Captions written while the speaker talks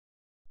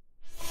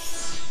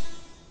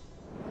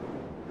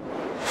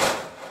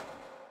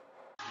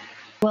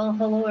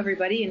Hello,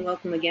 everybody, and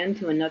welcome again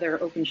to another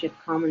OpenShift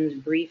Commons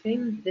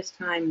briefing. This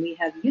time we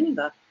have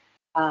Univa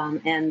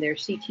and their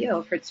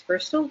CTO, Fritz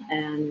Ferstl,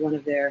 and one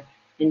of their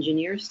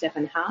engineers,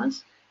 Stefan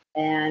Haas.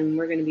 And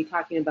we're going to be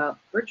talking about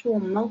virtual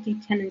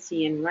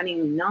multi-tenancy and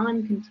running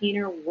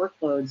non-container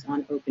workloads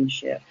on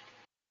OpenShift.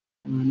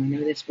 I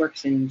know this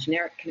works in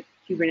generic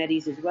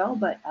Kubernetes as well,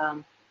 but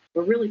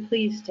we're really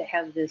pleased to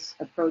have this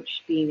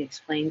approach being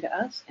explained to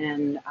us,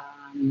 and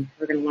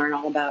we're going to learn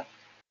all about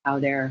how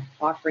their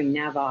offering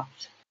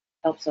Navops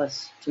helps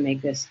us to make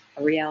this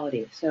a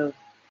reality. So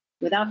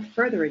without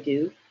further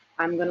ado,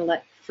 I'm going to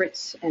let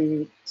Fritz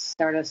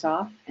start us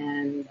off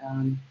and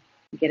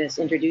get us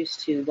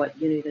introduced to what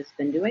Univa's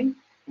been doing,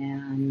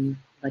 and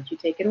let you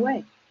take it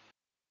away.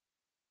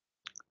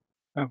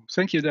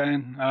 Thank you,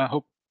 Diane. I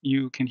hope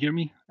you can hear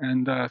me,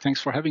 and thanks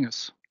for having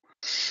us.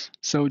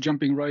 So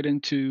jumping right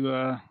into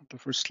the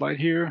first slide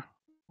here,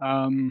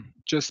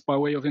 just by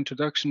way of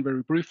introduction,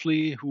 very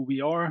briefly, who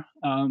we are.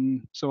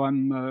 So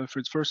I'm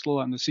Fritz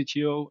Ferstl. I'm the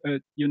CTO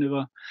at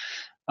Univa.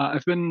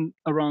 I've been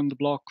around the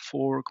block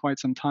for quite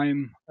some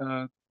time,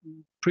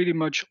 pretty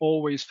much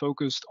always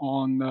focused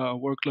on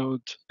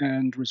workload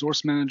and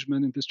resource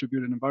management in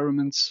distributed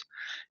environments.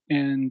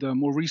 And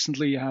more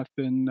recently, I have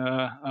been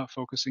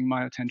focusing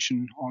my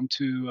attention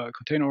onto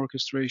container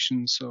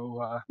orchestration,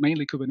 so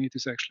mainly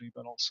Kubernetes actually,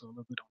 but also a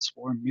little bit on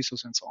Swarm,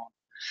 Mesos, and so on.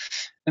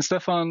 And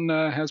Stefan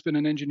has been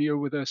an engineer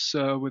with us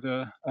with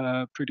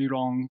a pretty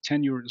long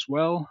tenure as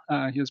well.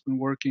 He has been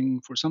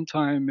working for some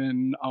time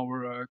in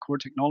our core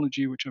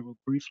technology, which I will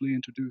briefly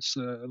introduce a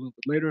little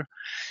bit later,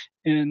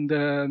 and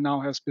now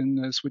has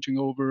been switching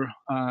over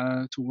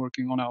to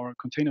working on our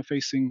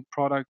container-facing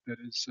product that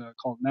is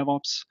called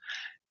Navops.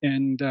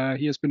 And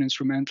he has been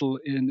instrumental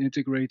in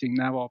integrating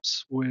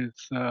Navops with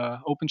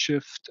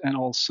OpenShift and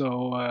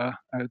also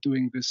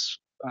doing this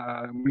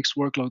mixed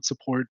workload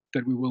support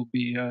that we will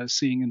be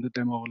seeing in the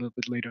demo a little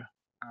bit later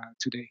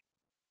today.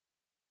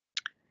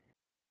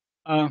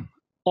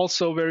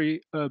 Also,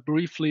 very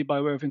briefly, by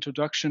way of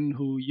introduction,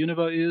 who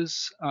Univa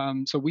is.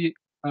 So we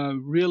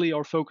really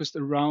are focused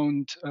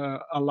around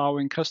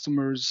allowing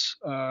customers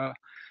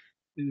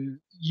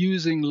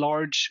using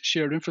large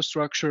shared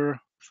infrastructure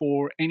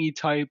for any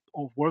type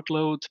of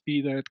workload,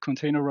 be that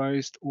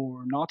containerized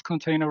or not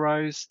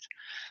containerized.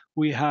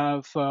 We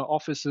have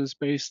offices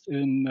based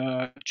in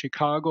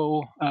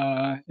Chicago,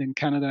 in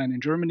Canada, and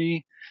in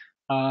Germany.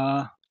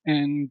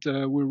 And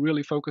we're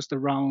really focused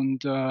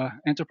around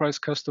enterprise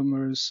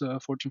customers.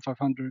 Fortune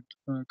 500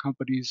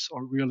 companies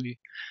are really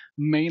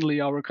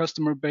mainly our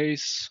customer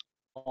base,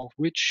 of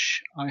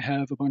which I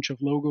have a bunch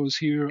of logos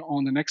here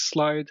on the next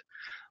slide.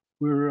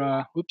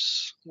 We're,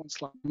 oops, one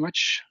slide too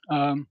much.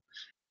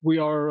 We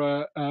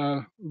are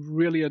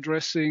really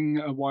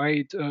addressing a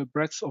wide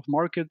breadth of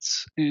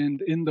markets,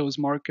 and in those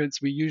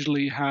markets, we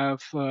usually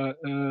have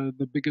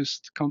the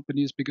biggest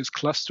companies, biggest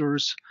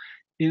clusters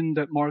in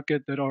that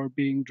market that are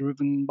being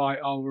driven by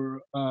our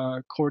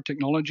core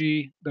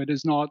technology. That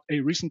is not a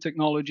recent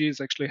technology.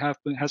 It's actually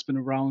has been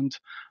around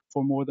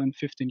for more than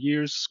 15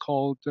 years,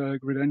 called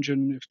Grid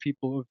Engine. If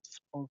people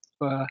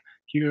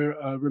here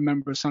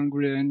remember Sun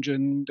Grid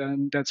Engine,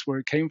 then that's where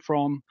it came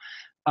from.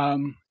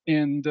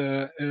 And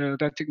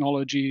that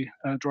technology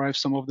drives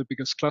some of the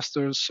biggest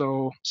clusters.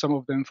 So some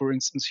of them, for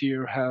instance,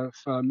 here have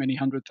many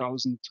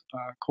 100,000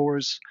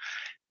 cores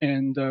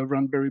and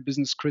run very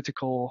business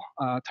critical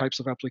types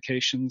of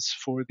applications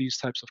for these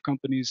types of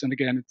companies. And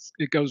again,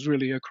 it goes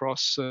really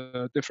across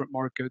different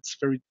markets,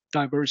 very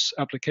diverse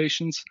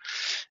applications.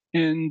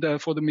 And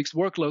for the mixed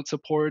workload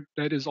support,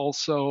 that is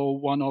also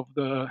one of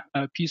the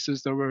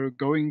pieces that we're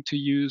going to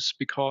use,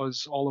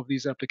 because all of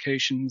these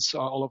applications,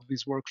 all of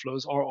these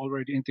workflows are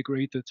already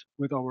integrated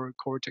with our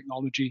core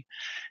technology.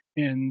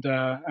 And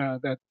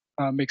that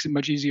makes it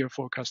much easier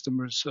for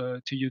customers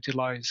to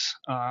utilize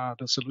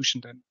the solution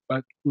then.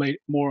 But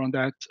more on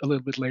that a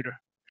little bit later.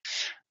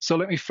 So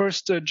let me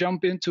first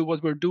jump into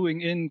what we're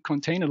doing in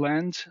container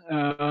land,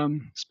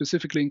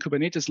 specifically in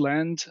Kubernetes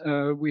land.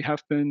 We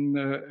have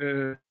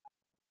been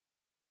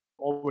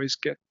always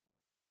get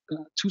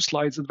 2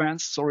 slides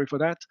advanced. Sorry for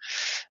that.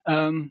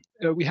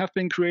 We have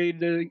been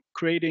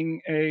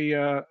creating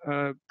a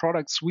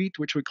product suite,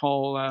 which we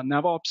call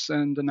Navops,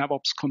 and the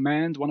Navops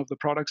Command. One of the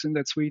products in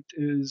that suite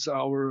is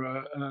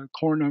our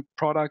corner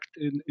product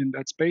in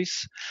that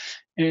space.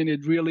 And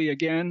it really,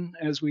 again,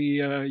 as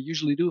we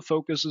usually do,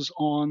 focuses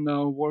on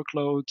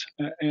workload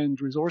and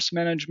resource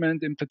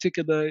management. In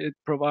particular, it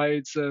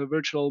provides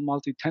virtual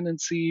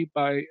multi-tenancy.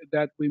 By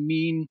that, we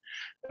mean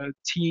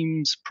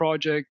teams,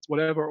 project,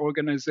 whatever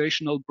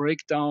organizational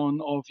breakdown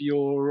of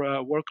your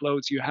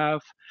workloads you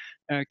have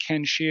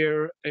can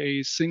share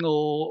a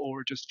single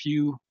or just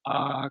few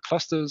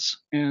clusters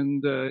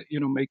and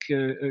make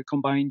a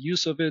combined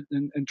use of it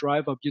and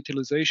drive up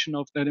utilization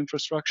of that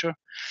infrastructure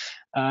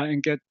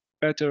and get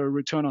better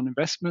return on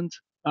investment.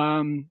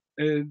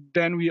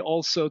 Then we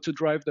also, to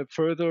drive that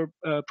further,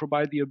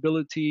 provide the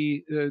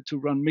ability to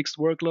run mixed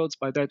workloads.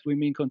 By that we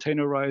mean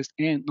containerized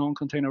and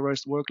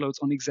non-containerized workloads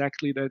on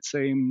exactly that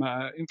same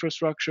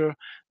infrastructure,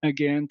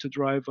 again to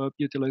drive up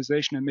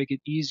utilization and make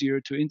it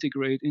easier to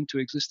integrate into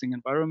existing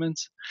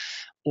environments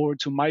or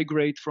to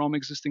migrate from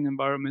existing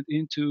environment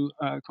into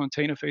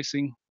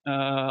container-facing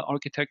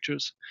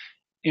architectures.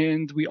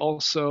 And we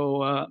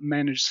also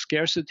manage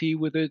scarcity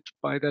with it.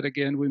 By that,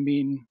 again, we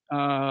mean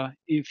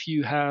if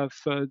you have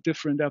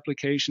different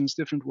applications,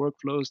 different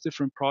workflows,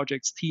 different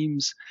projects,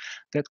 teams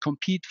that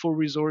compete for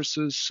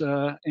resources,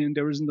 and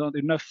there is not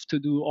enough to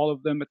do all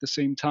of them at the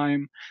same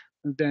time,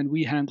 then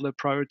we handle a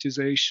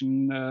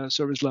prioritization,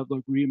 service level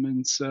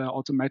agreements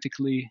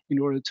automatically in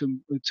order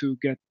to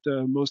get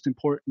the most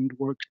important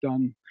work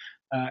done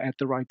at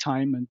the right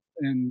time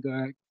and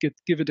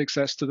give it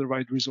access to the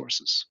right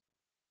resources.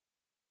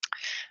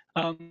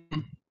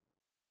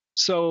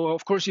 So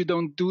of course you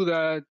don't do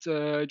that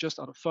just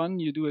out of fun.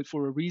 You do it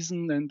for a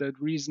reason, and that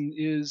reason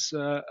is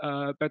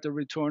a better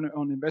return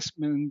on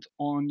investment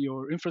on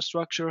your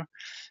infrastructure.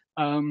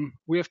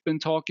 We have been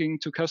talking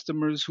to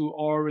customers who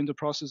are in the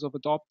process of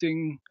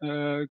adopting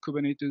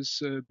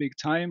Kubernetes big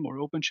time, or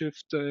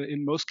OpenShift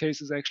in most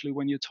cases, actually,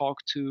 when you talk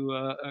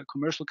to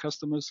commercial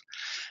customers.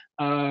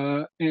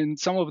 And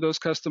some of those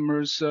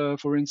customers,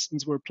 for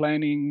instance, were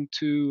planning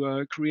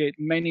to create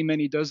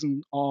many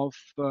dozen of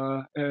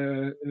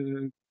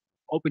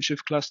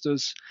OpenShift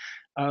clusters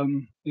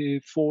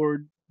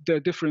for the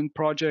different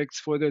projects,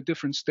 for the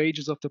different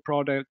stages of the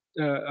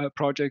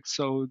project,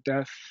 so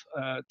dev,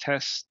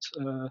 test,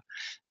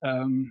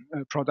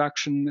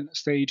 production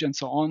stage, and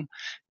so on.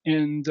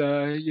 And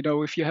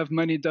if you have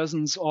many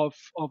dozens of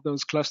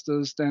those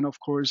clusters, then of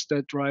course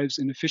that drives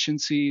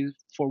inefficiency.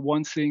 For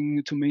one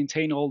thing, to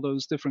maintain all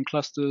those different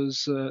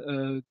clusters,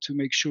 to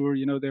make sure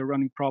they're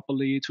running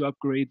properly, to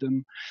upgrade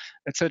them,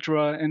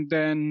 etc. And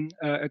then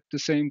at the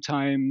same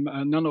time,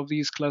 none of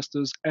these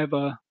clusters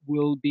ever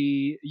will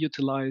be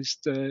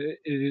utilized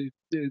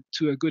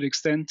to a good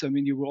extent. I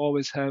mean, you will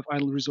always have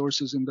idle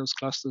resources in those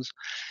clusters.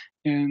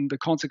 And the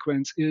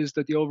consequence is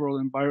that the overall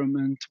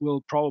environment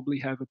will probably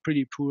have a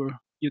pretty poor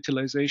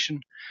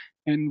utilization.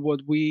 And what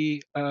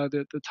the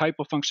type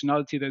of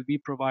functionality that we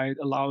provide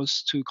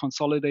allows to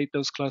consolidate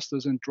those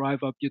clusters and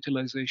drive up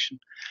utilization.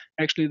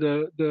 Actually,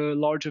 the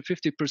larger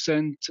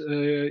 50%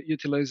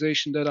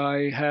 utilization that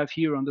I have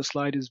here on the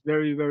slide is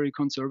very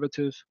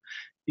conservative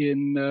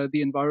in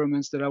the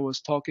environments that I was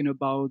talking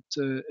about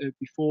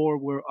before,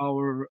 where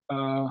our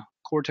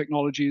core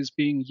technology is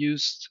being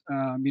used.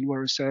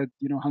 Where I said,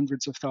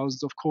 hundreds of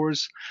thousands of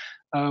cores.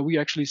 We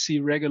actually see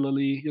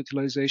regularly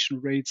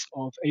utilization rates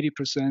of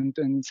 80%, and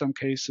in some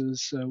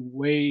cases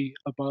way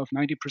above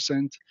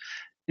 90%.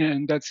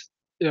 And that's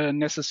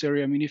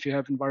necessary. I mean, if you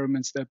have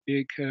environments that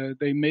big,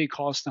 they may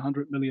cost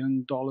 $100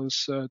 million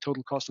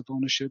total cost of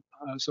ownership.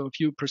 So a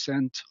few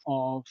percent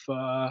of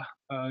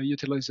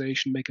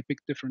utilization make a big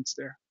difference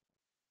there.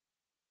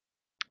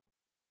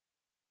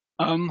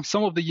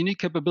 Some of the unique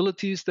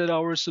capabilities that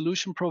our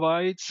solution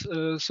provides.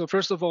 So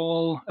first of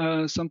all,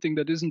 something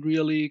that isn't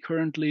really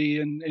currently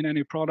in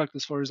any product,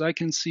 as far as I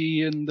can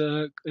see in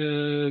the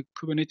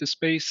Kubernetes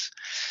space,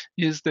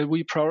 is that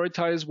we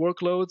prioritize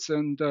workloads,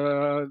 and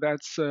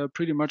that's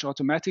pretty much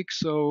automatic.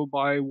 So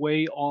by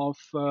way of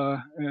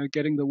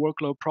getting the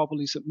workload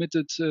properly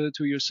submitted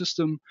to your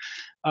system,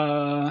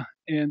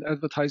 and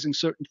advertising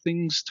certain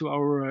things to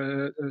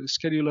our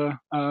scheduler,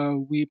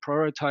 we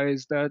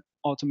prioritize that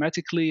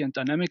automatically and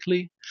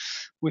dynamically.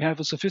 We have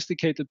a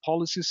sophisticated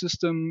policy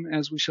system,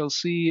 as we shall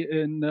see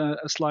in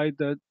a slide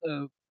that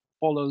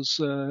follows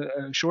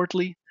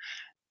shortly.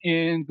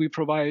 And we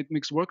provide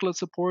mixed workload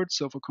support,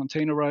 so for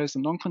containerized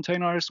and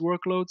non-containerized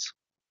workloads.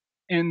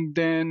 And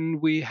then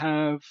we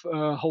have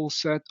a whole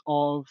set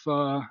of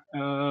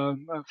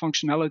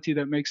functionality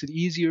that makes it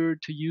easier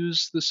to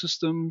use the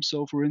system.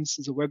 So for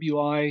instance, a web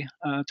UI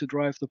to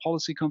drive the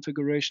policy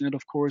configuration, and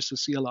of course the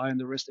CLI and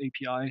the REST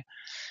API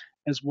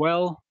as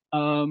well.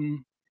 Our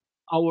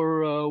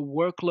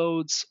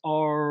workloads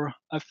are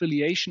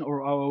affiliation,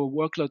 or our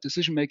workload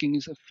decision making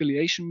is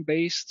affiliation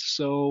based.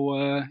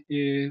 So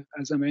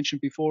as I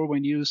mentioned before,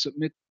 when you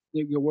submit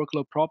your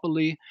workload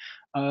properly,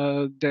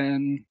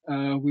 then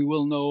we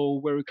will know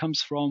where it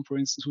comes from. For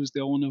instance, who's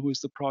the owner,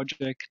 who's the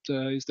project,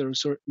 is there a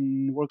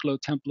certain workload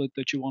template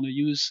that you want to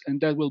use,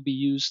 and that will be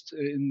used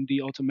in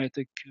the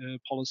automatic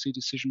policy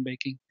decision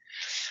making.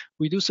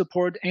 We do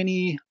support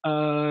any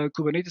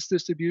Kubernetes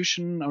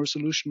distribution. Our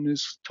solution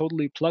is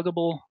totally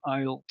pluggable.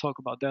 I'll talk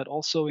about that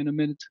also in a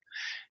minute.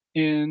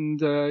 And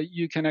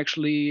you can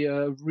actually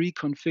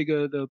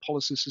reconfigure the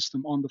policy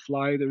system on the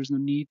fly. There is no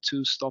need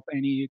to stop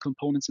any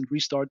components and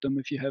restart them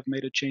if you have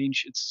made a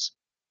change. It's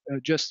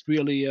just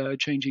really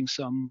changing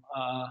some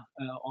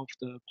of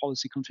the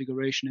policy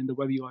configuration in the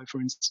web UI,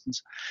 for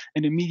instance,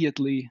 and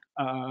immediately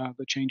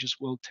the changes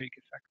will take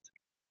effect.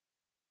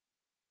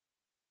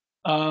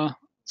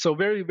 So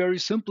very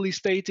simply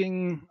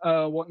stating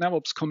what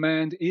Navops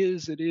Command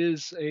is, it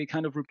is a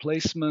kind of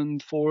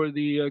replacement for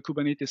the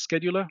Kubernetes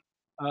scheduler.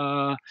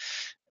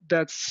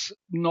 That's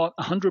not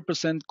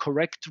 100%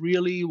 correct,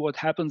 really. What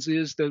happens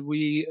is that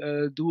we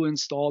do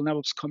install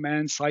Navops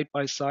Command side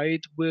by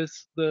side with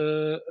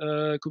the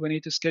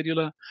Kubernetes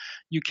scheduler.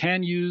 You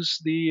can use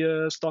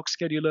the stock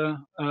scheduler,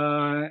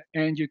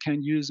 and you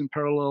can use in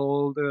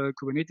parallel the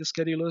Kubernetes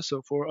scheduler.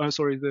 So for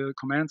the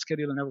command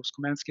scheduler, Navops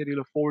Command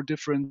scheduler, for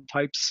different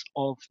types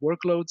of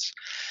workloads.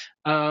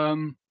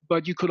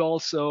 But you could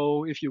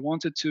also, if you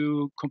wanted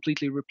to,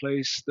 completely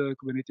replace the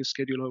Kubernetes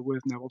scheduler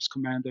with Navops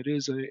Command. That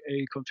is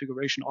a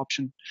configuration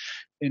option.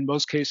 In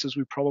most cases,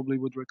 we probably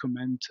would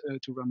recommend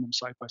to run them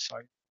side by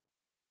side.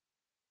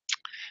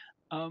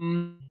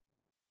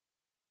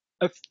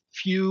 A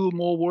few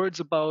more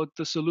words about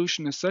the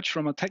solution as such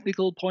from a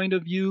technical point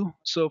of view.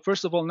 So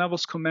first of all,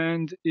 Navops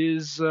Command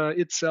is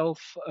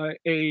itself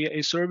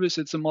a service.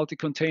 It's a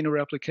multi-container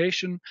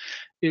application.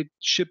 It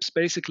ships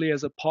basically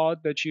as a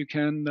pod that you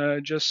can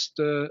just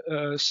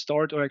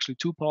start, or actually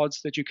two pods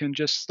that you can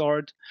just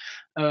start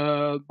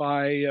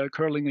by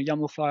curling a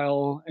YAML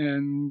file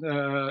and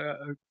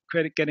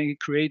getting it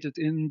created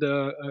in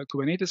the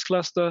Kubernetes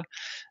cluster.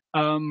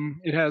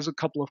 It has a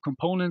couple of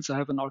components. I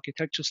have an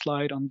architecture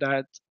slide on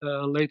that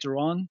later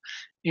on.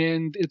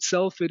 And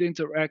itself, it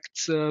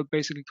interacts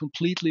basically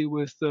completely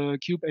with the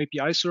Kube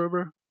API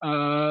server.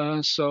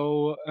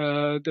 So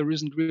there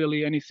isn't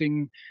really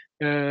anything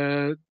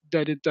that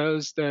it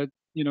does that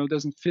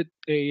doesn't fit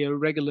a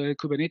regular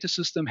Kubernetes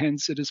system.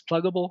 Hence, it is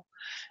pluggable.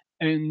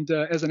 And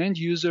as an end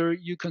user,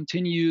 you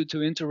continue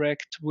to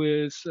interact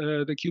with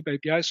the Kube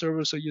API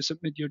server. So you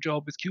submit your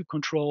job with kube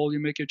control, you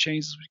make your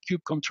changes with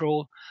kube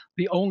control.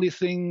 The only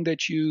thing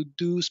that you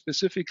do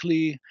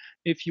specifically,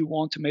 if you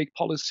want to make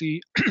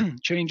policy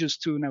changes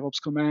to Navops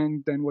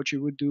Command, then what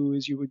you would do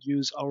is you would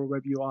use our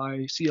Web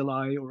UI,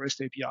 CLI, or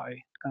REST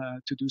API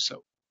to do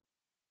so.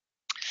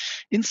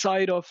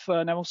 Inside of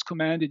Navops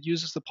Command, it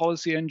uses the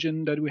policy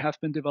engine that we have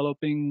been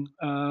developing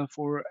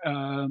for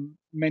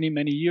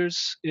many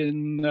years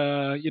in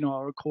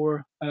our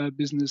core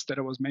business that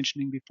I was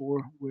mentioning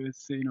before, with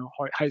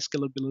high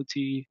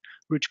scalability,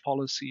 rich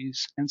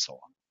policies, and so on.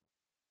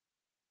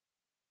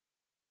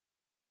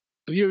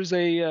 So here's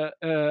a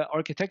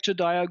architecture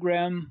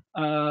diagram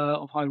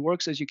of how it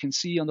works. As you can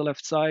see on the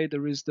left side,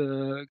 there is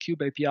the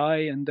Kube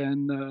API, and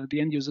then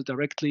the end user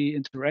directly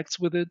interacts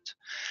with it.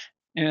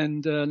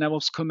 And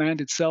Navops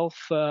Command itself,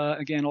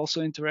 again, also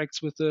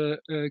interacts with the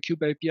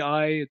Kube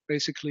API. It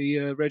basically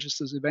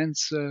registers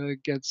events,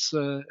 gets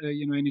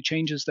any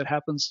changes that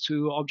happens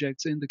to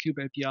objects in the Kube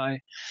API,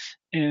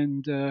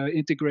 and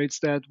integrates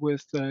that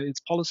with its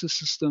policy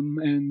system.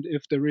 And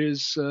if there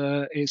is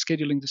a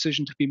scheduling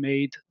decision to be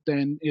made,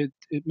 then it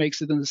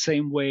makes it in the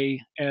same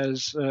way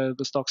as the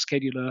stock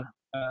scheduler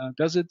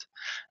does it.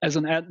 As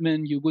an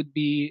admin, you would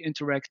be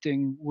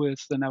interacting with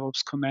the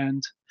Navops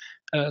Command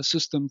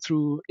system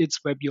through its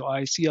Web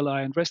UI,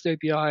 CLI, and REST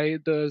API.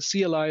 The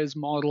CLI is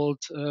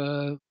modeled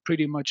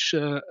pretty much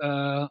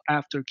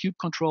after kube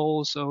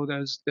control, so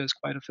there's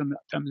quite a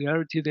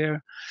familiarity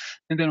there.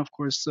 And then, of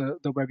course,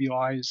 the Web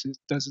UI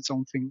does its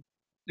own thing.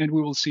 And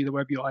we will see the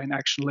Web UI in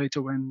action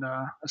later when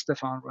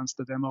Stefan runs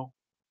the demo.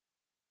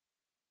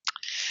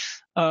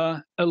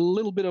 A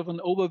little bit of an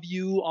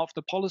overview of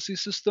the policy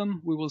system.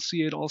 We will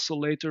see it also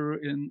later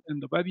in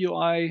the Web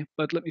UI,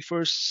 but let me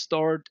first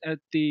start at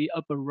the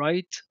upper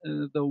right.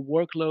 The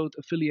workload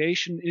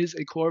affiliation is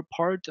a core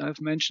part.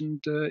 I've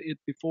mentioned it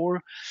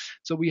before.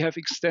 So we have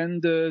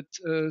extended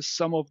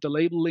some of the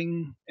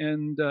labeling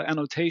and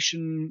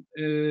annotation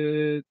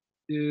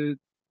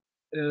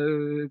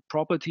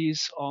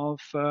properties of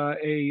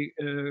a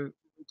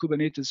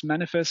Kubernetes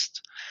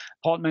manifest,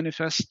 pod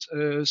manifest.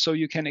 So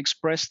you can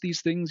express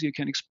these things. You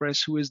can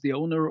express who is the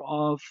owner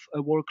of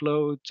a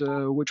workload,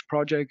 which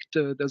project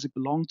does it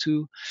belong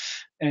to,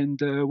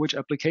 and which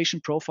application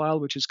profile,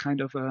 which is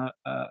kind of a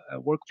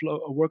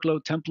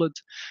workload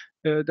template,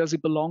 does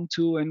it belong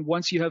to. And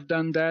once you have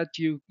done that,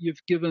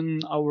 you've given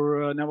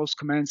our Navops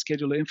Command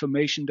scheduler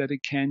information that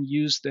it can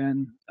use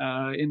then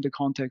in the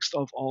context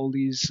of all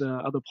these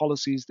other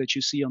policies that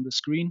you see on the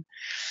screen.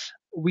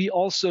 We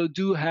also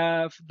do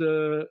have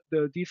the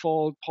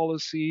default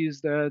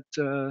policies that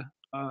the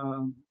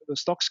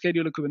stock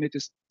scheduler,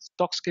 Kubernetes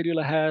stock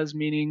scheduler has,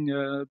 meaning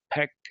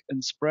pack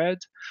and spread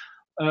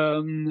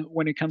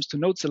when it comes to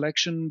node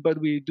selection, but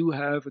we do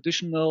have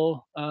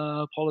additional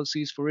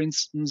policies, for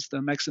instance, the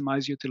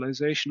maximize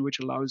utilization, which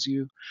allows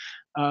you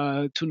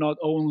to not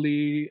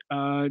only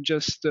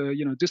just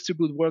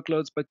distribute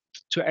workloads, but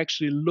to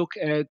actually look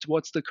at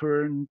what's the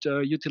current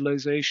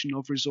utilization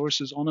of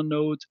resources on a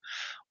node,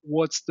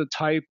 what's the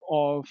type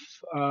of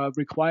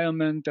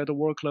requirement that a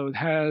workload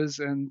has,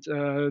 and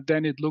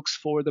then it looks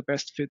for the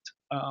best fit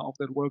of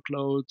that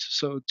workload.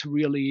 So to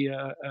really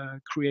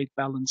create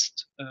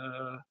balanced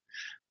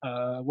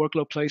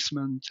workload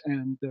placement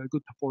and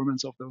good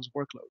performance of those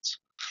workloads.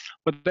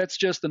 But that's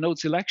just the node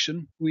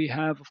selection. We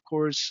have, of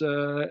course,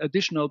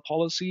 additional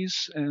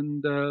policies,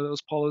 and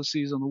those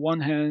policies on the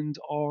one hand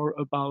are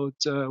about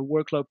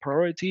workload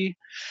priority,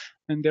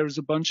 and there's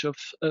a bunch of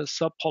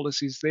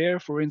sub-policies there.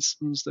 For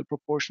instance, the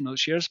proportional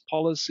shares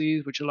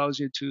policy, which allows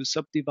you to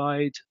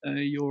subdivide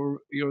your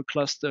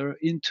cluster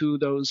into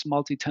those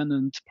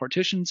multi-tenant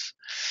partitions.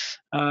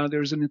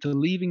 There's an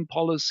interleaving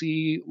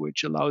policy,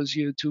 which allows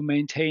you to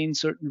maintain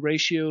certain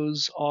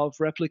ratios of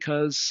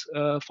replicas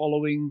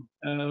following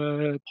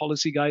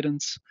policy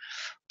guidance.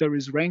 There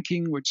is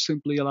ranking, which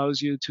simply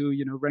allows you to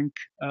rank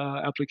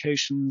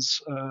applications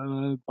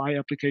by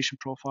application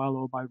profile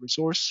or by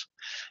resource.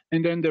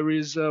 And then there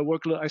is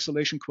workload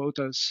isolation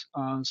quotas.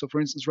 So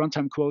for instance,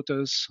 runtime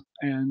quotas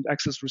and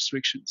access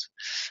restrictions.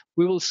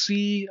 We will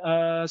see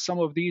some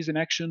of these in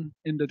action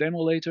in the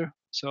demo later.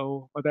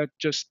 So, but that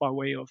just by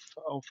way of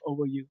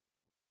overview.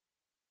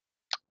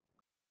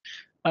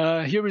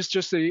 Here is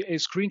just a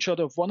screenshot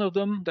of one of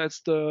them.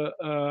 That's the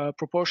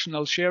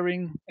proportional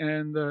sharing,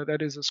 and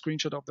that is a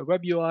screenshot of the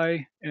web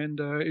UI, and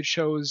it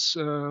shows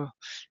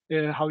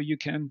how you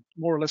can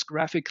more or less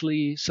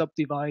graphically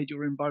subdivide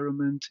your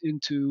environment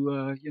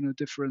into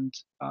different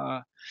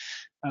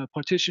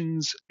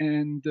partitions,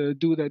 and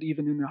do that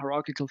even in a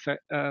hierarchical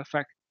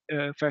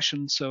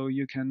fashion. So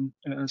you can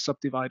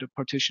subdivide a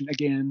partition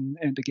again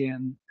and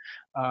again,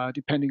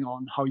 depending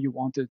on how you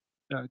want it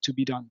to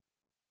be done.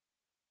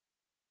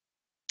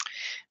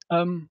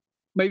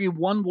 Maybe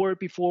one word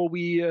before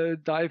we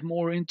dive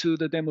more into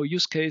the demo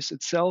use case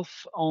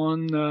itself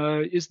on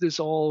is this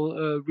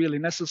all really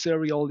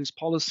necessary, all these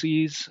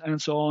policies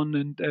and so on.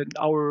 And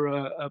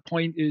our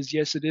point is,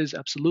 yes, it is,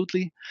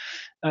 absolutely.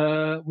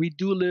 We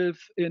do live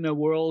in a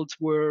world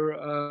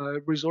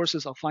where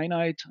resources are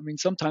finite. I mean,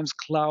 sometimes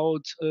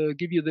clouds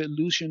give you the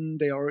illusion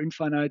they are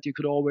infinite. You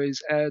could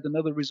always add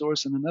another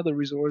resource and another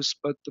resource,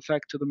 but the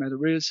fact of the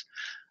matter is,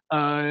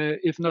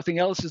 if nothing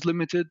else is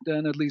limited,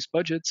 then at least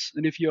budgets.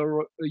 And if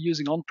you're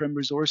using on-prem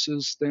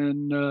resources,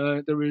 then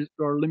there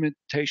are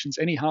limitations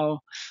anyhow.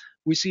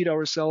 We see it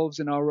ourselves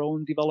in our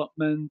own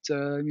development.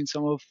 I mean,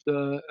 some of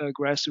the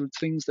grassroots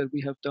things that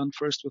we have done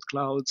first with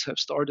clouds have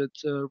started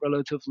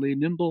relatively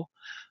nimble.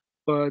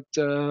 But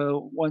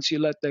once you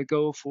let that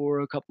go for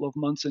a couple of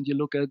months and you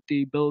look at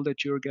the bill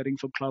that you're getting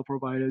from cloud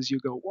providers, you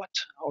go, what?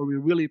 Are we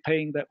really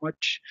paying that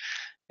much?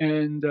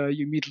 And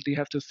you immediately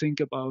have to think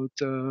about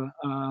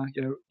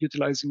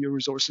utilizing your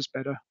resources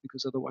better,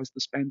 because otherwise the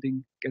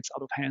spending gets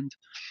out of hand.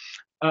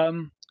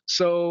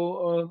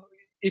 So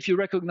if you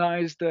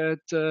recognize that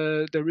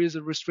there is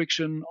a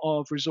restriction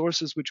of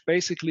resources, which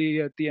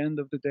basically at the end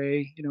of the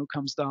day,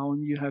 comes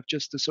down, you have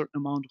just a certain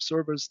amount of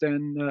servers,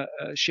 then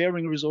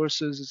sharing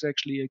resources is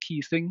actually a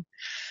key thing.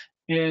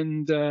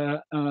 And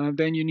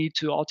then you need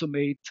to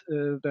automate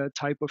that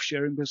type of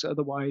sharing, because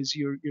otherwise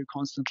you're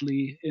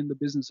constantly in the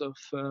business of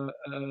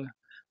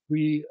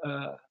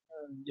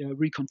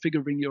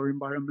reconfiguring your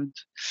environment.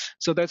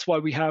 So that's why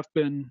we have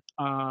been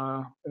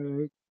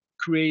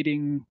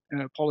creating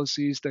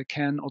policies that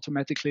can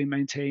automatically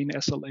maintain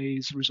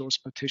SLAs, resource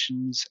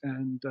partitions,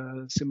 and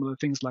similar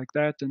things like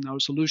that. And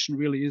our solution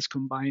really is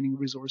combining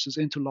resources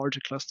into larger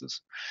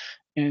clusters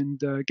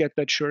and get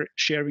that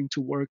sharing to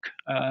work,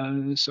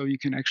 so you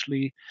can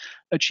actually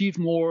achieve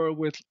more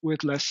with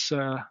less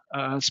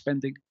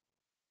spending.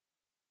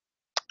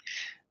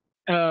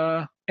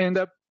 And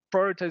that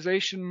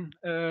prioritization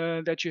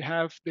that you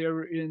have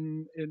there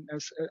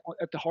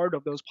at the heart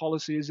of those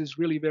policies is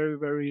really very,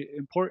 very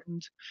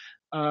important.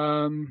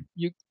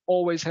 You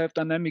always have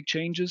dynamic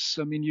changes.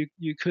 I mean,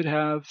 you could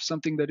have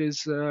something that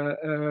is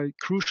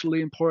crucially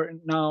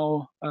important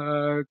now,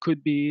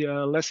 could be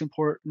less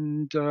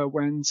important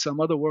when some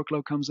other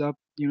workload comes up,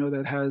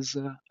 that has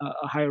a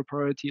higher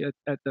priority at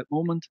that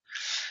moment.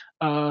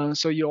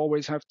 So you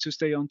always have to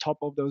stay on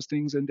top of those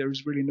things, and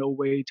there's really no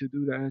way to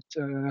do that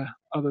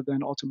other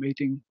than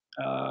automating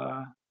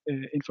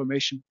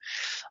information.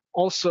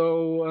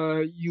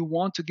 Also, you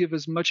want to give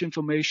as much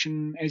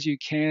information as you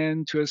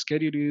can to a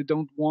scheduler. You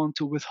don't want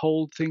to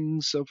withhold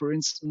things. So for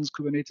instance,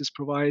 Kubernetes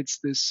provides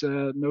this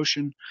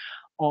notion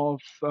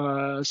of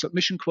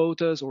submission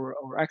quotas or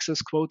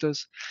access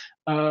quotas.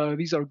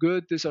 These are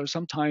good. These are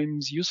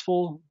sometimes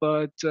useful,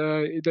 but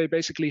they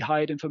basically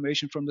hide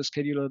information from the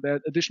scheduler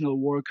that additional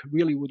work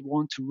really would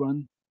want to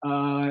run.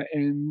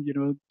 And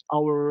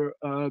our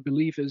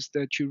belief is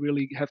that you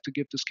really have to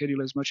give the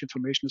scheduler as much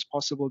information as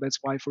possible. That's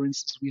why, for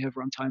instance, we have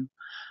runtime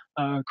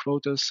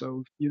quotas.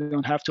 So you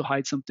don't have to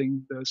hide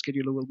something. The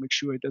scheduler will make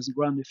sure it doesn't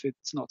run if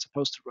it's not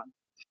supposed to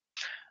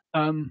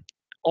run.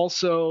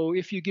 Also,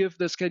 if you give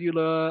the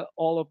scheduler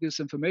all of this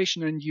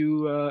information and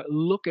you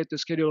look at the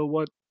scheduler,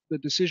 what the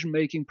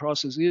decision-making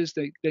process is,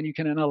 then you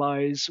can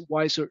analyze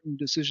why certain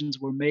decisions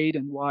were made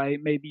and why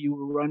maybe you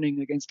were running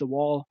against the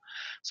wall.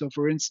 So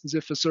for instance,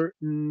 if a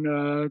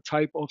certain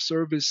type of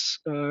service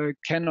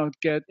cannot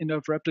get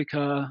enough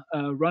replica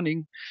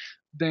running,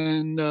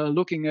 then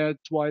looking at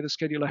why the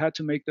scheduler had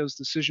to make those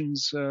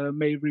decisions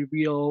may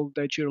reveal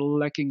that you're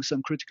lacking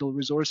some critical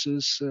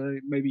resources.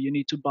 Maybe you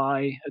need to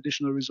buy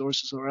additional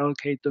resources or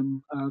allocate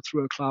them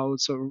through a cloud.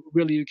 So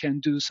really you can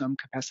do some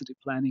capacity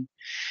planning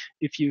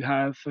if you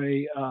have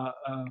a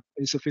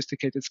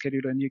sophisticated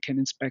scheduler and you can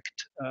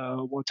inspect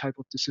what type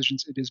of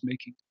decisions it is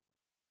making.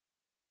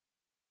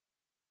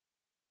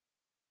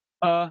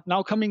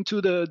 Now coming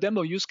to the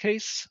demo use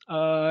case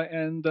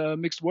and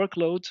mixed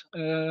workload.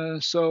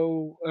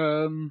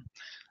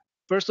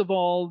 First of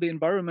all, the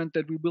environment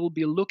that we will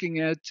be looking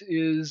at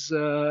is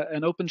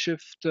an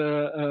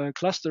OpenShift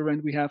cluster,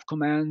 and we have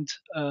Command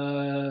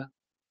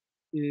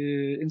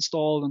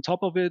installed on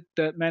top of it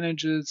that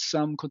manages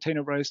some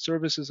containerized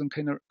services and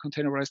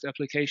containerized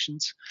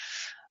applications.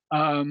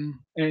 And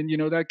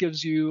that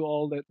gives you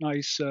all that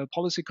nice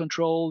policy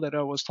control that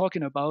I was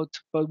talking about.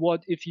 But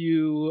what if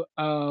you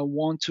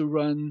want to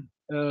run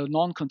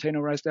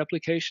non-containerized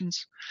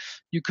applications?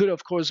 You could,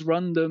 of course,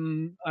 run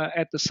them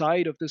at the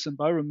side of this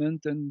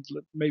environment and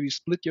maybe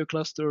split your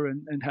cluster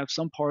and have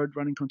some part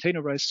running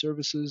containerized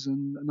services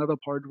and another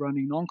part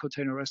running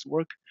non-containerized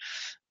work.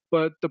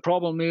 But the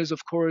problem is,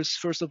 of course,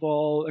 first of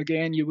all,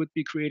 again, you would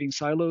be creating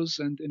silos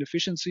and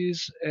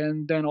inefficiencies.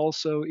 And then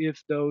also,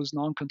 if those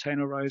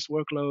non-containerized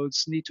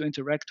workloads need to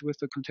interact with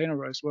the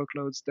containerized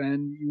workloads,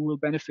 then you will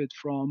benefit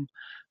from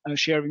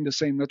sharing the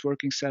same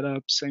networking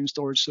setup, same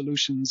storage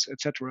solutions,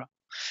 etc.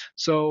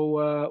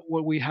 So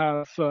what we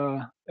have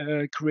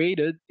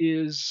created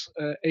is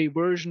a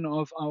version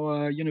of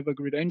our Univa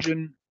Grid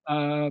Engine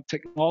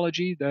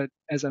technology that,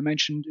 as I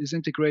mentioned, is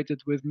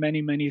integrated with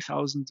many, many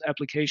thousand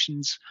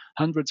applications,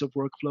 hundreds of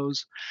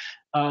workflows.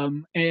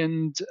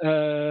 It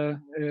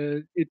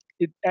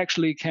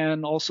actually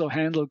can also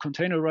handle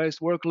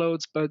containerized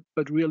workloads,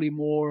 but really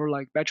more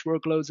like batch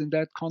workloads in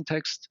that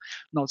context,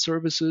 not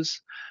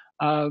services.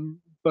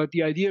 But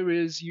the idea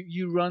is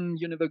you run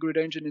Univa Grid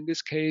Engine in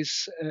this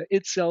case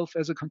itself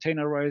as a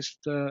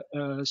containerized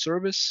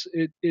service.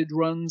 It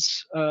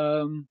runs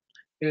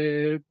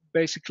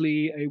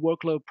basically a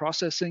workload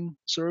processing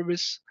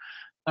service,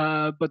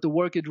 but the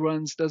work it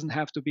runs doesn't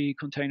have to be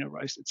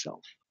containerized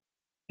itself.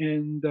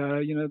 And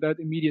that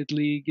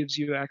immediately gives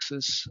you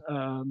access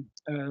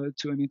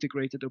to an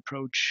integrated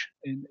approach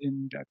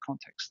in that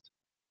context.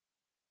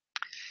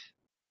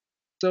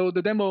 So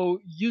the demo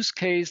use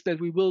case that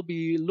we will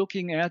be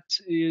looking at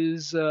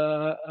is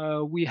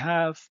we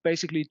have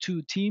basically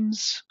two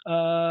teams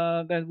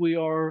that we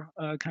are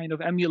kind of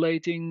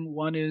emulating.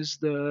 One is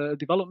the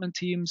development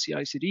team,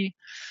 CI/CD,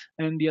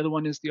 and the other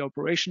one is the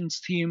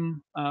operations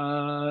team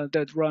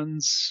that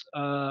runs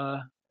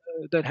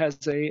that has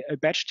a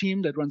batch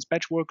team that runs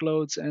batch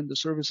workloads and the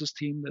services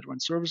team that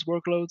runs service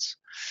workloads.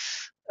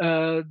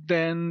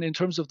 Then in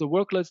terms of the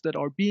workloads that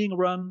are being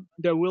run,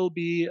 there will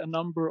be a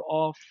number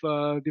of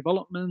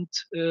development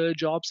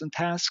jobs and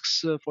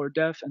tasks for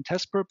dev and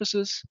test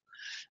purposes.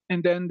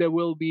 And then there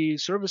will be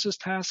services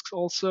tasks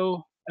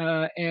also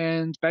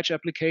and batch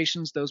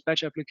applications. Those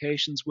batch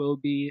applications will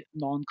be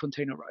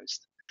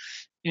non-containerized.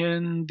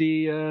 And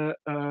the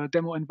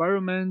demo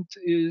environment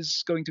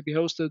is going to be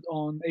hosted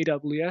on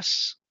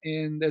AWS.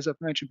 And as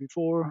I've mentioned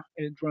before,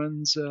 it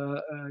runs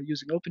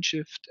using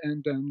OpenShift,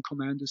 and then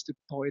Command is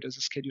deployed as a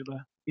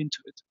scheduler into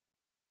it.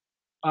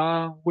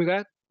 With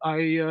that,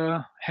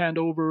 I hand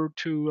over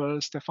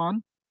to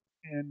Stefan.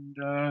 And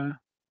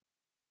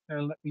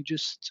let me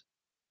just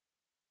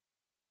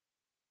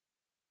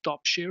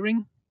stop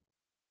sharing.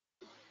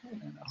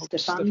 And I hope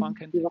Stefan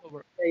can take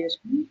over.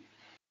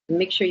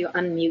 Make sure you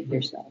unmute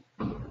yourself.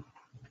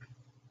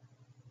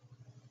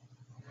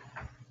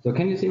 So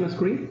can you see my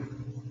screen?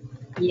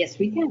 Yes,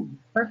 we can.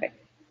 Perfect.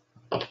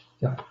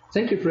 Yeah.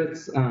 Thank you,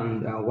 Fritz,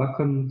 and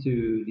welcome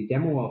to the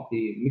demo of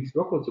the mixed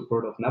workload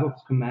support of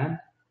Navops Command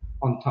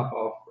on top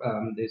of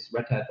this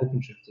Red Hat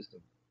OpenShift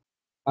system.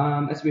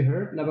 As we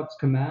heard, Navops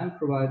Command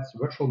provides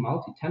virtual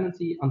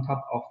multi-tenancy on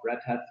top of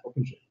Red Hat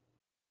OpenShift.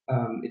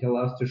 It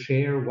allows to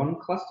share one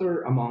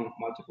cluster among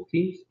multiple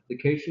teams,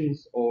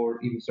 applications, or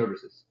even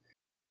services.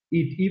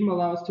 It even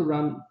allows to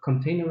run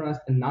containerized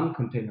and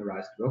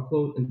non-containerized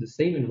workload in the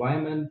same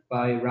environment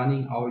by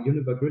running our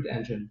Univa Grid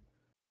Engine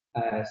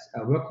as a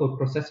workload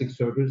processing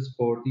service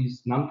for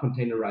these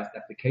non-containerized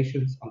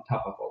applications on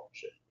top of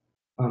OpenShift.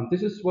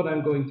 This is what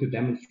I'm going to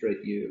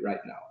demonstrate you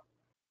right now.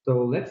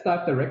 So let's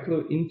dive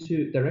directly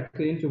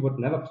into what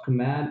Navops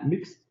Command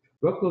mixed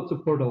workload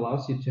support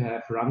allows you to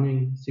have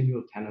running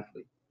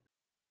simultaneously.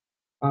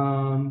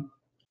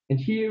 And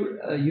here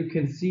you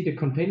can see the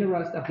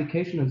containerized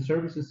application and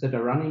services that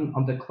are running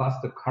on the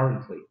cluster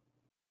currently.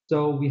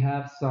 So we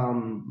have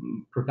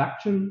some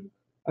production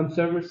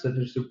servers that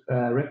is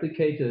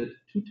replicated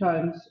 2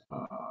 times.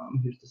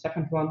 Here's the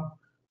second one.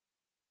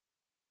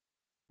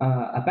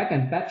 A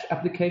backend batch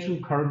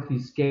application currently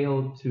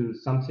scaled to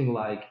something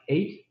like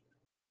 8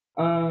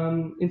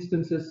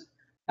 instances.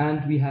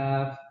 And we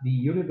have the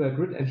Univa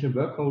Grid Engine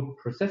workload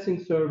processing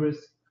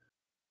service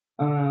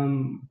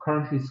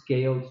currently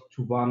scaled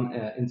to 1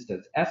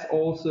 instance, as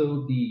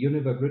also the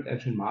Univa Grid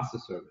Engine master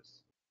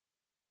service,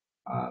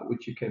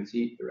 which you can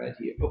see right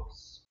here.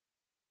 Oops,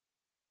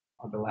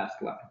 on the last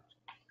line.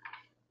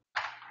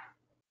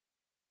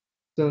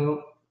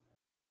 So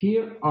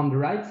here on the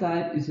right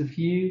side is a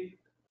few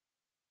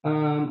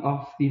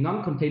of the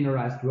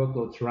non-containerized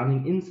workloads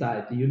running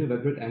inside the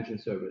Univa Grid Engine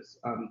service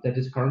that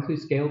is currently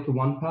scaled to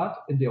 1 part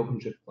in the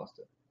OpenShift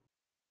cluster.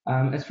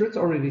 As Fritz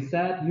already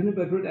said,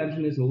 Univa Grid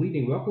Engine is a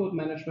leading workload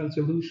management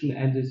solution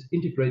and is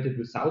integrated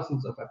with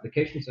thousands of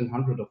applications and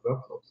hundreds of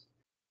workflows.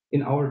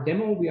 In our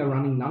demo, we are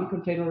running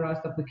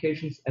non-containerized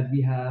applications, and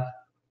we have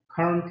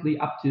currently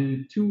up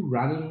to 2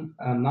 running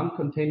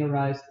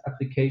non-containerized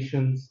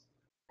applications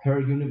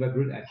per Univa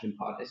Grid Engine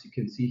part. As you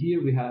can see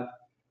here, we have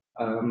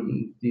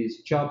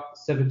these job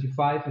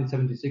 75 and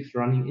 76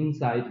 running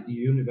inside the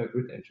Univa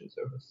Grid Engine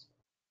service.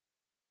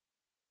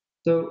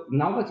 So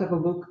now let's have a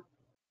look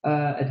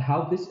at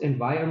how this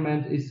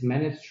environment is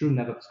managed through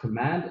Navops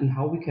Command and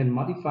how we can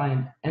modify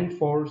and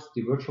enforce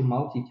the virtual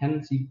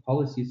multi-tenancy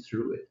policies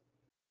through it.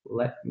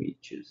 Let me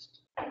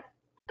just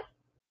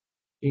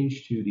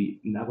change to the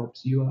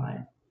Navops UI.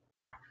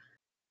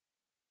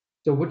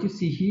 So what you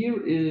see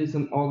here is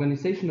an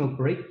organizational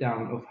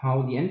breakdown of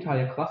how the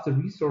entire cluster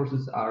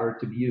resources are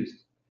to be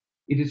used.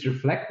 It is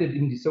reflected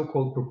in the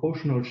so-called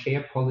proportional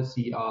share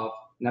policy of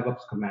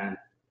Navops Command.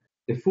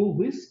 The full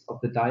width of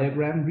the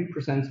diagram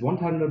represents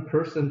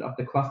 100% of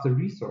the cluster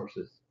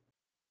resources.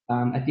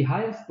 At the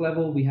highest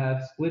level, we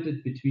have split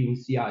it between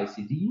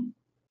CI/CD,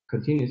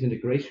 continuous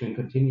integration and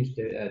continuous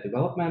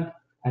development,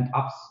 and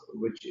ops,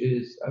 which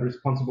is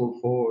responsible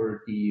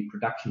for the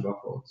production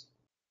workloads.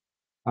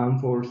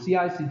 For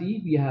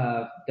CI/CD, we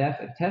have dev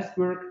and test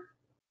work,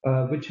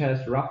 which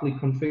has roughly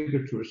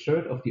configured to a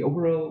third of the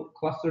overall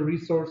cluster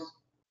resource.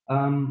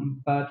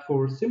 But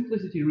for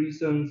simplicity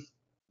reasons,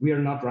 we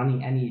are not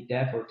running any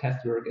dev or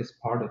test work as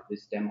part of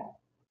this demo.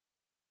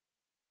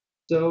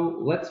 So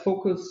let's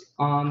focus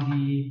on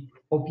the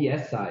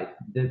OPS side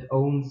that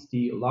owns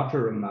the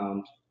larger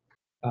amount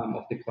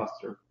of the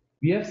cluster.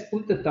 We have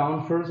split it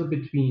down further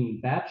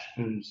between batch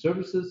and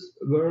services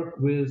work,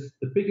 with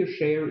the bigger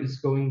share is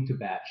going to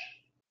batch.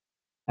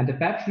 And the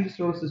batch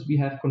resources we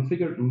have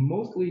configured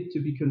mostly to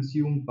be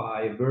consumed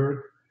by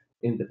work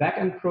in the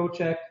backend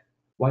project,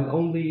 while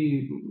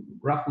only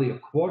roughly a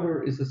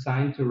quarter is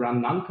assigned to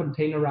run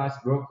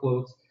non-containerized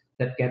workloads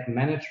that get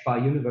managed by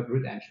Univa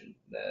Grid Engine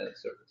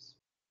service.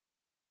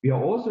 We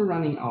are also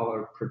running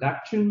our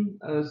production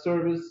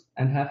service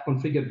and have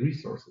configured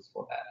resources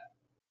for that.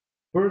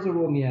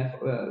 Furthermore,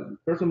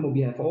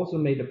 we have also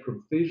made a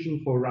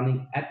provision for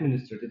running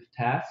administrative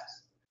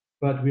tasks,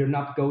 but we are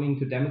not going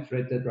to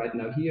demonstrate that right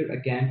now here,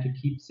 again, to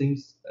keep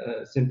things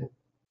simple.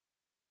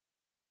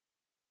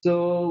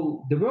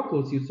 So the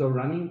workloads you saw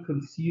running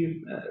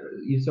consume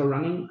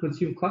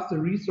cluster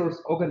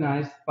resource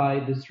organized by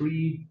the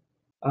 3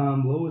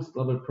 lowest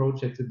level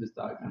projects in this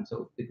diagram.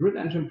 So the Grid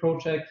Engine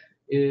project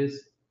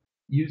is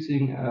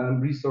using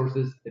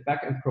resources, the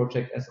backend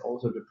project as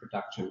also the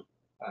production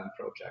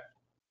project.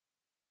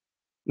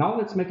 Now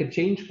let's make a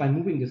change by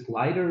moving the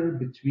slider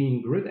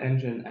between Grid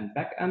Engine and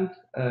backend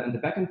and the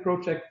backend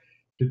project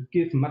to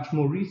give much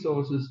more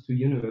resources to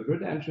Univa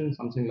Grid Engine,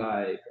 something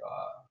like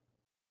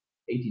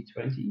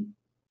 80/20.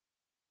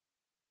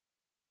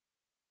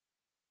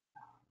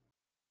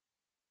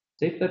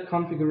 Save that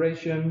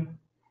configuration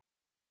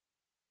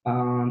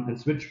and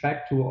switch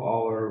back to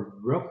our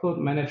workload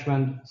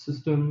management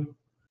system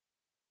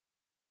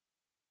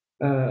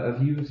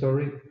view,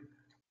 sorry.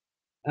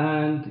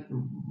 And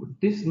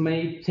this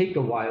may take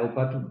a while,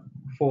 but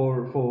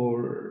for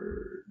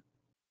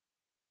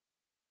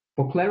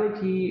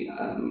clarity,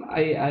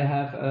 I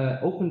have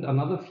opened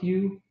another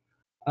view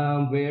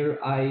where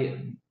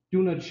I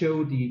do not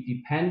show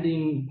the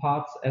pending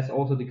parts as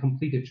also the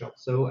completed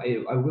jobs. So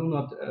I will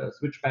not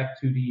switch back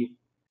to the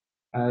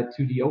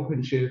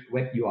OpenShift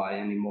web UI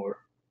anymore.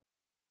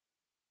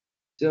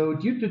 So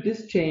due to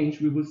this change,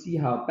 we will see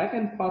how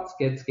backend parts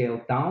get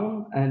scaled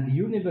down, and the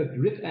Univa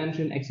Grid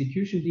Engine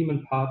execution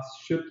daemon parts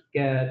should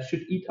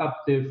eat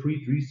up the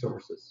freed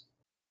resources.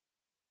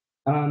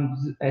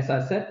 As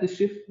I said, the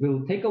shift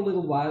will take a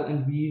little while,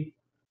 and we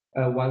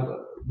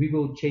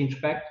will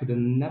change back to the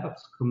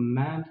Navops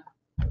Command.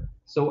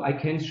 So I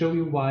can show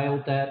you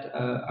while that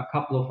a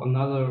couple of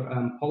another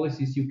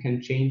policies you can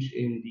change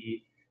in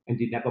the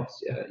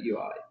Navops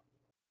UI.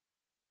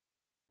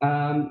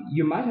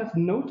 You might have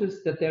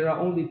noticed that there are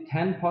only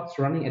 10 pods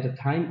running at a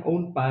time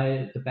owned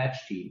by the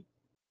batch team.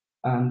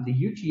 The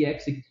UG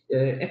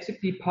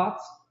execute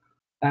pods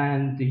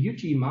and the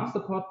UG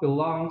master pod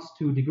belongs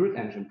to the Grid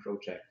Engine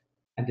project,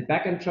 and the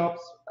backend jobs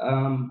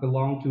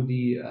belong to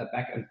the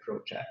backend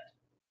project.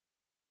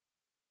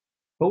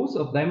 Both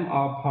of them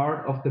are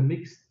part of the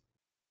mixed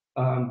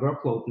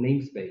workload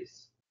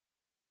namespace.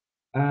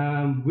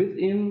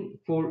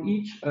 For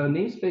each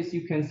namespace,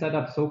 you can set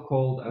up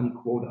so-called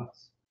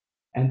quotas.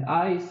 And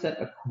I set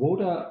a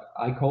quota,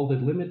 I called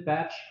it limit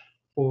batch,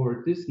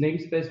 for this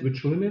namespace,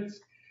 which limits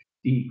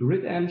the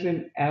Grid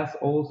Engine as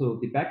also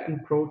the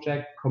backend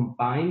project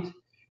combined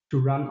to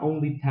run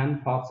only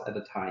 10 pods at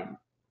a time.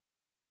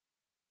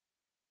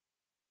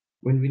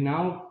 When we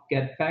now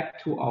get back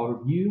to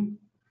our view,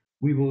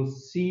 we will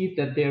see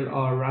that there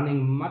are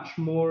running much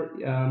more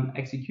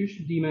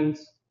execution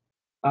daemons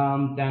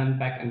than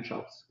backend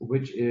jobs,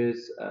 which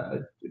is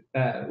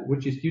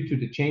due to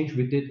the change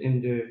we did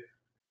in the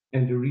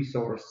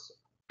resource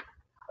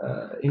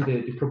in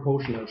the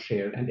proportional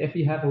share. And if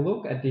we have a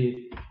look at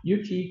the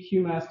UG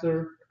queue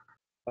master,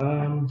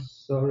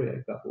 Sorry,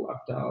 I got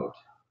locked out.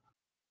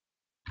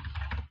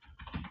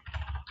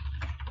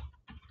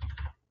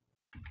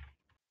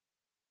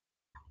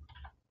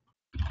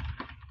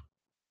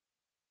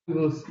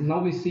 Now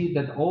we see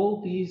that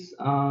all these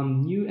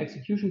new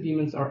execution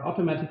daemons are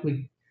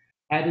automatically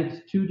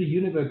added to the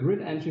Univa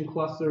grid engine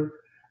cluster,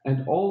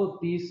 and all of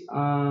these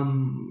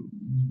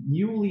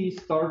newly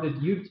started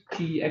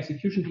UG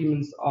execution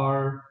daemons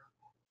are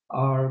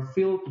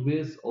filled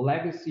with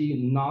legacy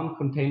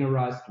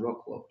non-containerized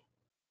workload.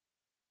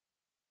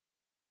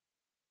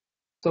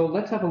 So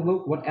let's have a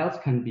look what else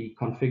can be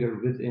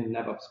configured within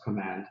Navops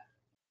Command.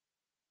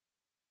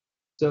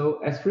 So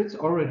as Fritz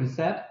already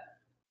said,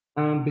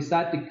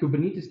 beside the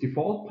Kubernetes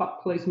default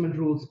pod placement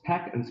rules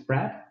pack and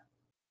spread,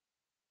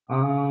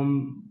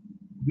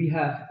 we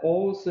have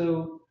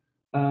also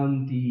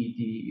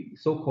the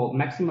so-called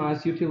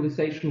maximize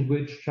utilization,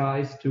 which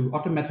tries to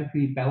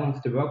automatically balance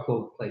the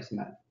workload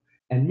placement,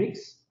 and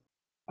mix,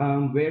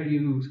 where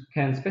you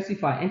can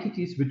specify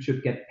entities which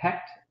should get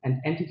packed and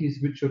entities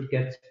which should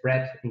get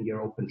spread in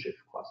your OpenShift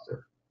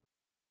cluster.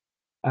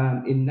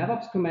 In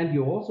Navops Command,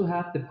 you also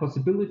have the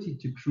possibility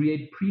to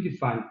create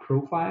predefined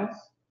profiles,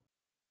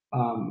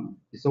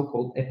 the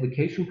so-called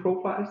application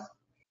profiles.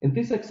 In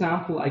this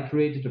example, I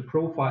created a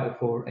profile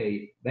for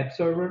a web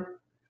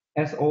server,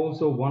 as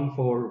also one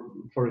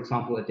for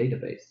example, a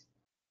database.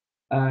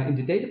 In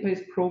the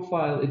database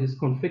profile, it is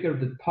configured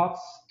that pods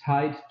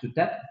tied to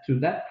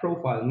that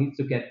profile needs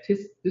to get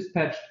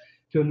dispatched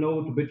to a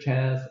node which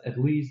has at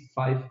least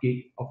 5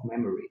 gig of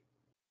memory.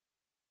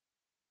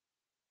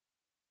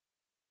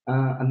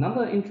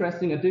 Another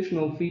interesting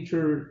additional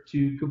feature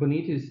to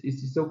Kubernetes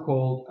is the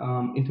so-called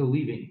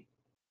interleaving.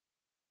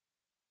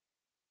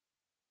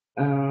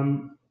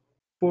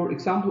 For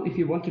example, if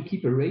you want to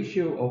keep a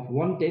ratio of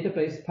one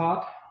database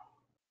pod,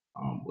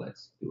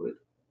 let's do it,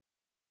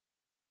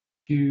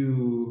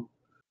 to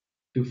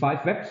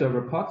 5 web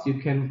server pods, you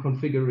can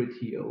configure it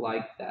here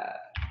like that.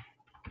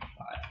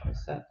 I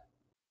set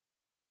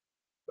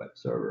web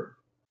server.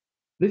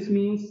 This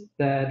means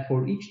that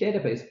for each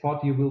database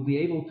pod, you will be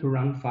able to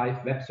run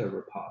 5 web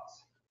server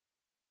pods.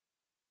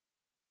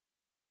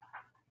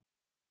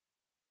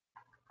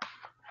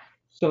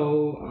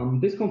 So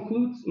this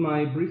concludes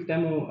my brief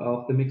demo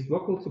of the mixed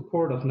workload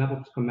support of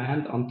Navops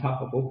Command on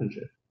top of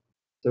OpenShift.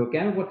 So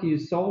again, what you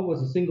saw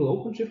was a single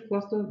OpenShift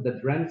cluster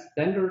that ran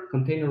standard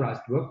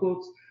containerized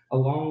workloads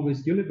along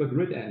with Univa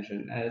Grid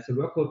Engine as a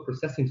workload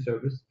processing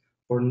service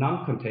for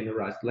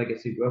non-containerized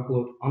legacy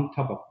workload on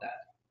top of that.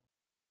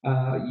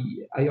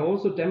 I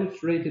also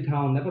demonstrated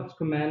how Navops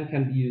Command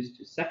can be used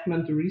to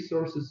segment the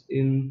resources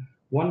in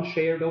one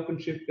shared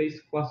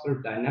OpenShift-based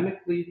cluster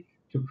dynamically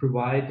to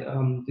provide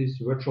this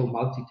virtual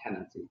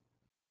multi-tenancy.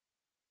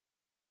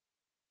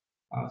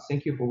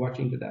 Thank you for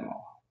watching the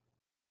demo.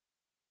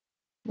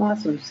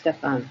 Awesome,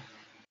 Stefan.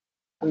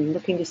 I'm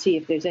looking to see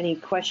if there's any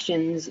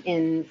questions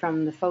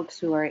from the folks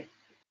who are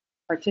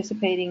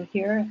participating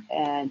here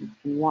and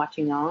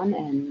watching on.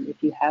 And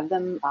if you have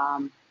them,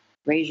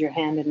 raise your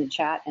hand in the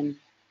chat and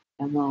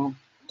we'll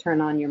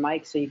turn on your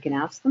mic so you can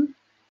ask them.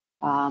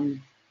 I'll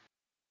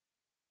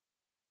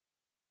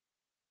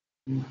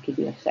give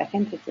you a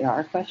second if there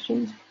are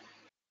questions.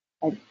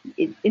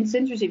 It's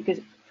interesting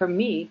because for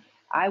me,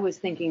 I was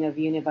thinking of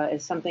Univa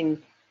as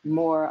something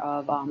more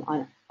of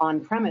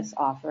on-premise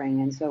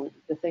offering, and so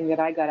the thing that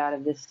I got out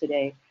of this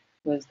today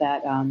was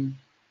that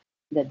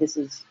that this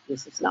is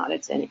not.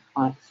 It's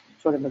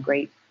sort of a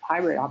great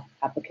hybrid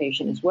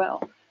application as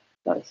well.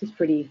 So this has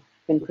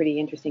been pretty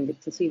interesting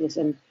to see this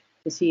and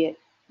to see it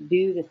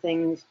do the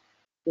things.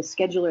 The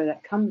scheduler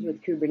that comes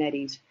with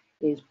Kubernetes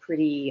is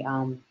pretty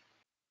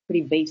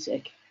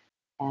basic.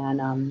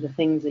 And the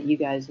things that you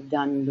guys have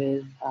done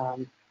with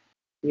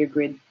your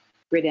grid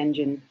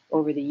engine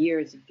over the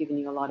years have given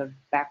you a lot of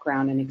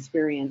background and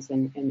experience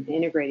in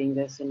integrating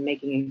this and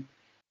making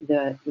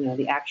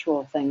the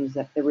actual things,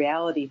 that the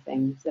reality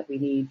things that we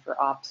need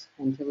for ops,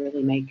 and to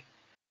really make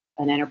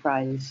an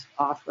enterprise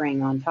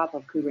offering on top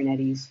of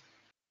Kubernetes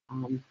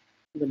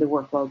with the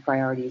workload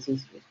priorities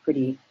is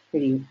pretty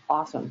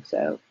awesome.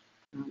 So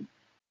I'm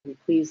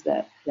pleased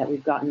that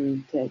we've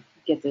gotten to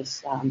get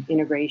this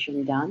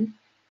integration done.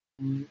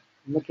 I'm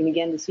looking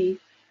again to see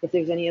if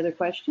there's any other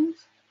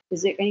questions.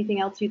 Is there anything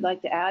else you'd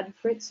like to add,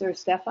 Fritz or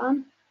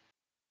Stefan?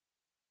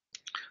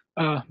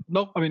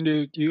 No, I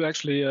mean, you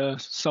actually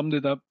summed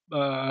it up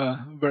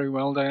very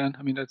well, Diane.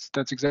 I mean,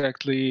 that's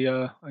exactly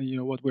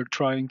what we're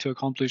trying to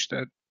accomplish,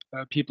 that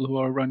people who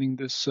are running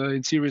this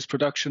in serious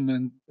production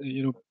and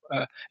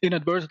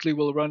inadvertently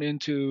will run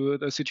into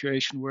the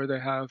situation where they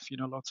have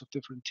lots of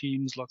different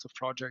teams, lots of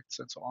projects,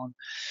 and so on,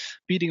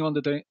 beating on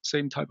the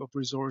same type of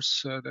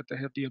resource, that they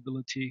have the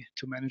ability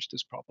to manage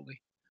this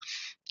properly.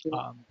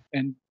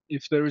 And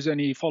if there is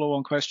any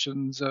follow-on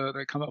questions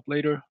that come up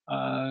later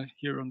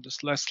here on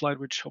this last slide,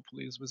 which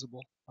hopefully is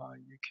visible,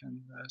 you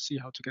can see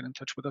how to get in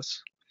touch with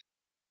us.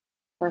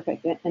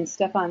 Perfect. And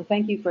Stefan,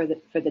 thank you for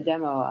the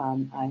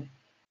demo.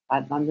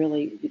 I'm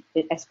really,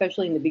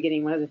 especially in the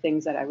beginning, one of the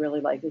things that I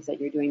really like is that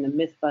you're doing the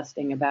myth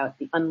busting about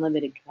the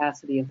unlimited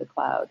capacity of the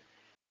cloud.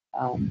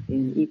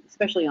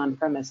 especially on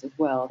premise as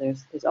well.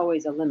 There's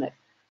always a limit.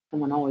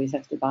 Someone always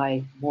has to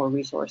buy more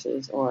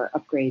resources or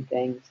upgrade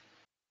things.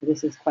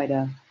 This is quite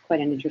an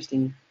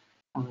interesting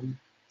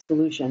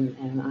solution,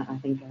 and I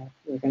think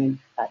we're going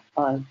to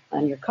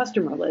on your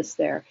customer list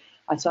there.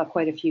 I saw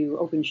quite a few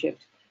OpenShift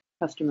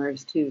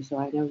customers too, so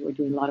I know we're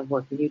doing a lot of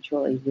work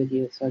mutually with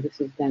you. So this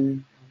has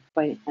been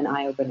quite an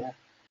eye opener.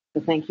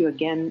 So thank you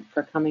again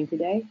for coming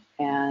today.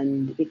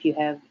 And if you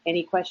have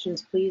any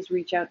questions, please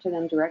reach out to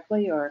them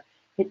directly or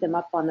hit them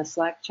up on the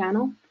Slack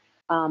channel.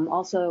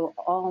 Also,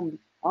 all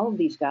of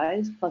these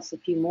guys, plus a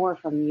few more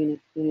from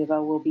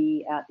Univa, will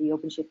be at the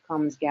OpenShift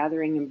Commons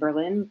gathering in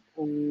Berlin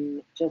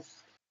in just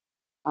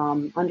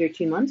under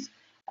 2 months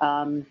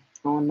on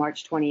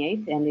March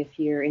 28th. And if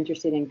you're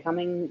interested in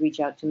coming, reach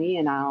out to me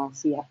and I'll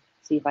see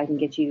if I can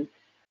get you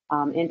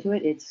into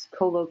it. It's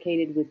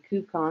co-located with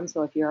KubeCon,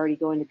 so if you're already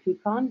going to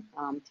KubeCon,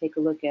 take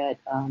a look at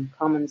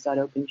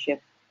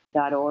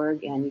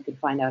commons.openshift.org and you can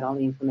find out all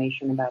the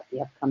information about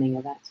the upcoming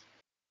events,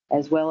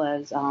 as well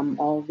as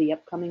all of the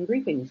upcoming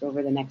briefings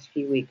over the next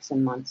few weeks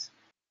and months.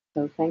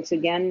 So thanks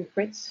again,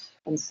 Fritz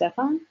and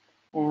Stefan,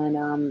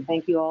 and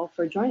thank you all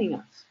for joining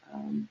us.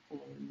 And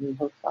we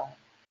hope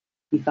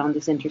you found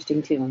this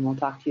interesting too, and we'll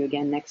talk to you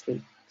again next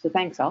week. So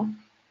thanks all.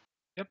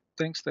 Yep,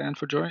 thanks Dan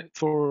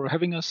for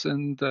having us,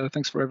 and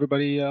thanks for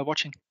everybody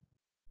watching.